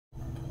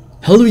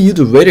Hello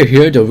YouTube, Raider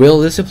here, the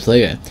realistic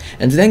player,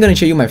 and today I'm gonna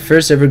show you my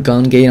first ever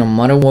gun game on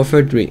Modern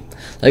Warfare 3.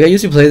 Like, I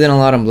used to play that a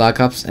lot on Black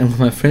Ops, and when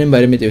my friend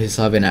invited me to his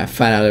hobby and I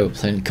found out they were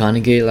playing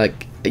gun game,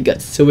 like, I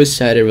got so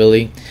excited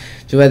really.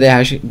 Too bad they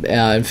actually,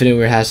 Infinity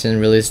Ward hasn't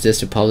released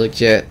this to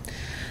public yet.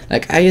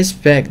 Like, I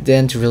expect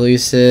them to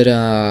release it,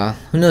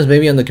 who knows,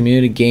 maybe on the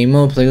community game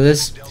mode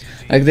playlist.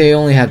 Like, they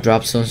only have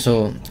drop zones,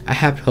 so I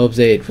have hopes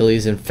they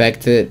release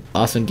Infected,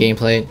 awesome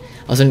gameplay,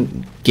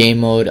 awesome game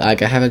mode.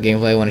 Like, I have a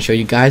gameplay I want to show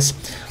you guys.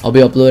 I'll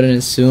be uploading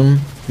it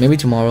soon, maybe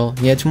tomorrow.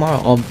 Yeah, tomorrow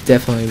I'll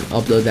definitely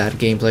upload that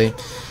gameplay.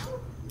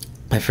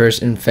 My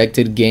first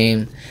Infected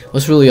game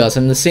was really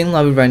awesome. The same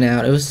lobby right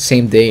now, it was the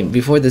same day.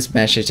 Before this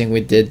match, I think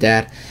we did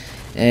that.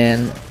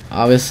 And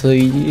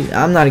obviously,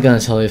 I'm not gonna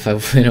tell you if I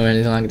win or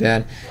anything like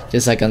that.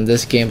 Just like on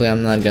this gameplay,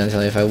 I'm not gonna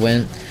tell you if I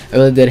win. I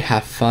really did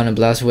have fun and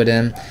blast with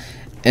him.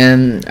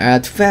 And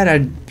too bad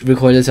I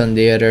recorded this on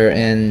the other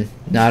and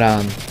not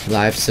on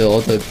live, so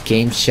all the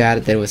game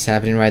chat that was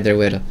happening right there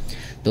with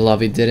the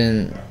lobby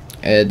didn't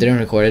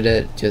record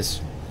it,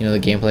 just, you know, the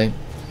gameplay.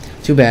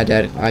 Too bad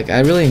that, like, I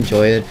really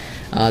enjoyed it.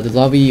 The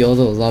lobby, all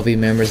the lobby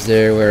members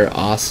there were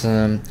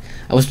awesome.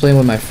 I was playing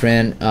with my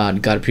friend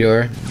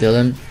Godpure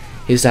Dylan.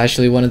 He's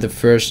actually one of the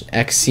first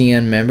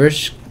XCN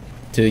members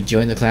to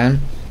join the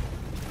clan,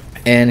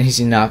 and he's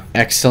an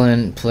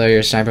excellent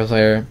player, sniper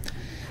player,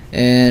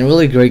 and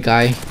really great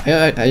guy.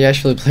 I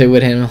actually play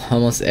with him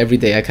almost every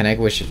day I connect,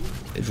 which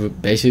is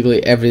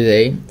basically every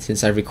day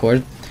since I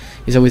record.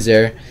 He's always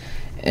there,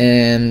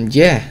 and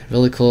yeah,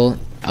 really cool.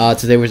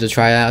 Today was the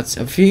tryouts.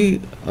 A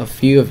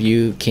few of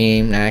you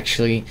came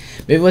actually.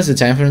 Maybe it was the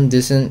time frame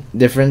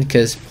different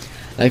because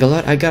like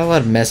I got a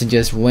lot of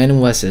messages. When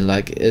was it?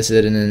 Like, is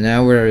it in an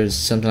hour or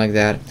something like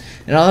that?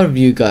 And a lot of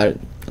you got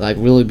like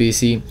really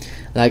busy.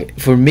 Like,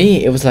 for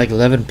me, it was like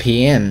 11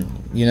 p.m.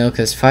 You know,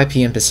 because 5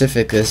 p.m.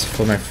 Pacific is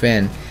for my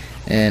friend,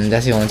 and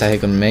that's the only time he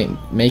can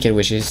make it,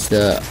 which is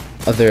the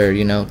other,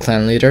 you know,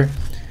 clan leader.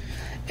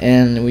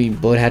 And we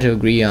both had to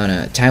agree on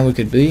a time we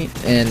could be,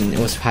 and it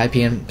was 5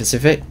 p.m.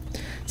 Pacific.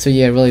 So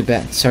yeah, really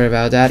bad. Sorry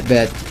about that.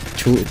 But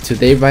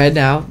today, right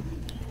now,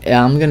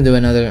 I'm gonna do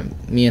another.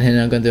 Me and him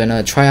are gonna do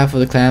another tryout for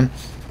the clan,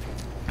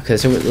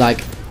 because it was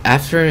like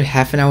after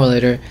half an hour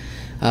later,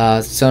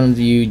 some of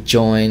you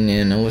joined,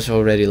 and it was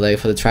already late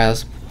for the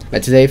trials.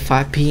 But today,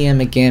 5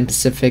 p.m. again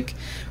Pacific,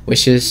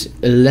 which is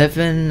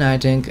 11, I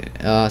think,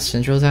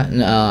 Central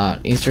Time,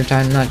 Eastern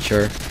Time, not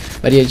sure.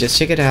 But yeah, just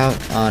check it out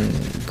on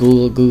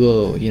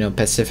Google, you know,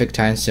 Pacific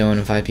Time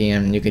Zone, 5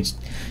 p.m. You can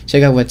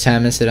check out what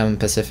time is it on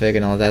Pacific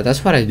and all that.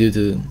 That's what I do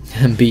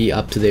to be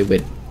up to date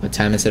with what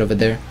time is it over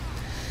there.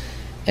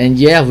 And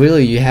yeah,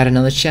 really, you had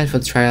another chance for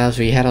the tryouts.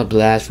 We had a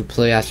blast. We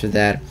play after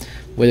that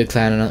with the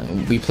clan.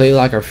 And we played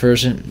like our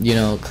first, you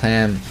know,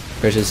 clan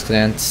versus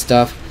clan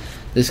stuff.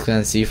 This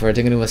clan C4, I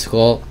think it was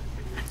called,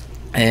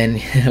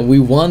 and we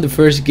won the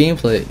first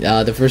gameplay,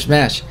 the first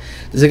match.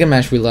 The second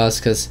match we lost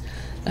because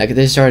like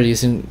they started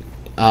using,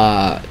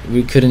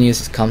 we couldn't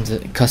use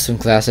custom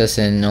classes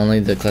and only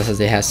the classes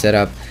they had set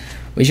up,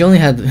 which only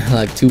had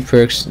like 2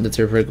 perks. The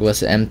third perk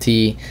was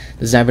empty.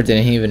 The sniper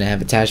didn't even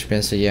have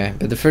attachments. So yeah,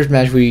 but the first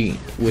match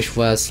which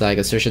was like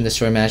a search and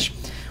destroy match,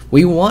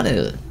 we won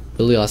it.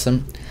 Really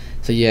awesome.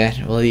 So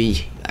yeah,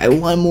 really, I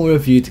want more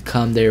of you to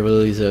come there,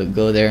 really, so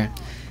go there.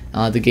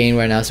 The game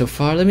right now so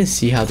far, let me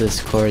see how the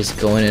score is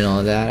going and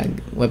all that.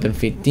 Weapon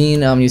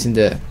 15, I'm using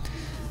the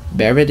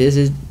Barrett, is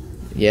it?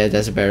 Yeah,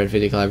 that's a Barrett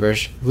 50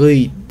 calibers.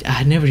 Really,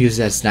 I never used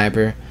that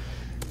sniper.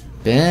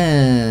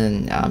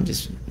 Ben, I'm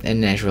just a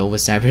natural with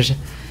snipers.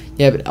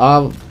 Yeah,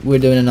 but we're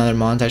doing another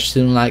montage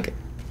soon. Like,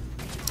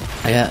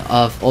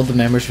 of all the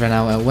members right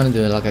now, I want to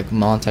do like a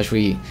montage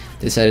we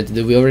decided to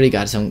do. We already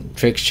got some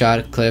trick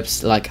shot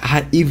clips. Like,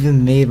 I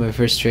even made my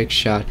first trick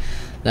shot,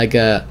 like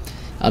a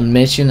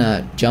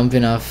mission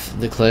jumping off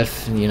the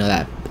cliff, you know,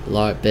 that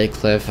large big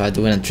cliff,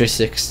 doing a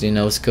 360, you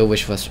know, scope,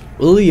 which was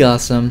really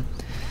awesome.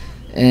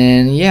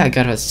 And yeah, I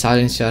got a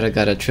silent shot, I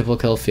got a triple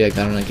kill feed, I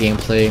got on a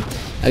gameplay,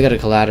 I got a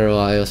collateral,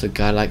 I also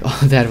got like, oh,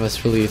 that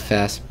was really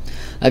fast.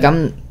 Like,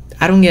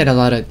 I don't get a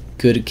lot of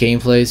good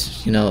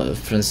gameplays, you know,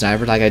 from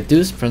sniper. Like, I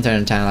do from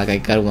time to time, like I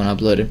got one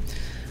uploaded,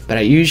 but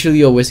I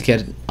usually always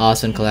get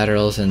awesome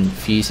collaterals and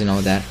fees and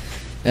all that.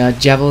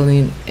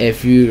 Javelin,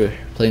 if you're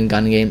playing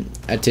gun game,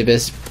 a tip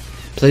is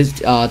please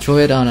throw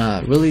it on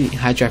a really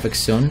high traffic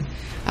zone.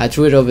 I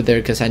threw it over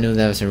there because I knew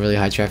that was a really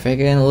high traffic,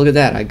 and look at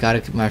that, I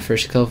got my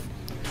first kill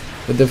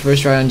with the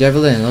first try on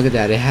Javelin. Look at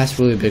that, it has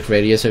really big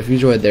radius, so if you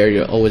throw it there,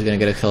 you're always gonna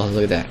get a kill.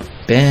 Look at that,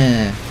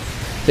 bam.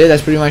 So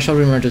that's pretty much all.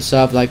 Remember to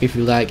sub, like if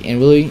you like, and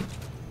really,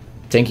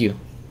 thank you.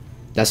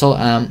 That's all.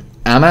 I'm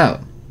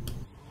out.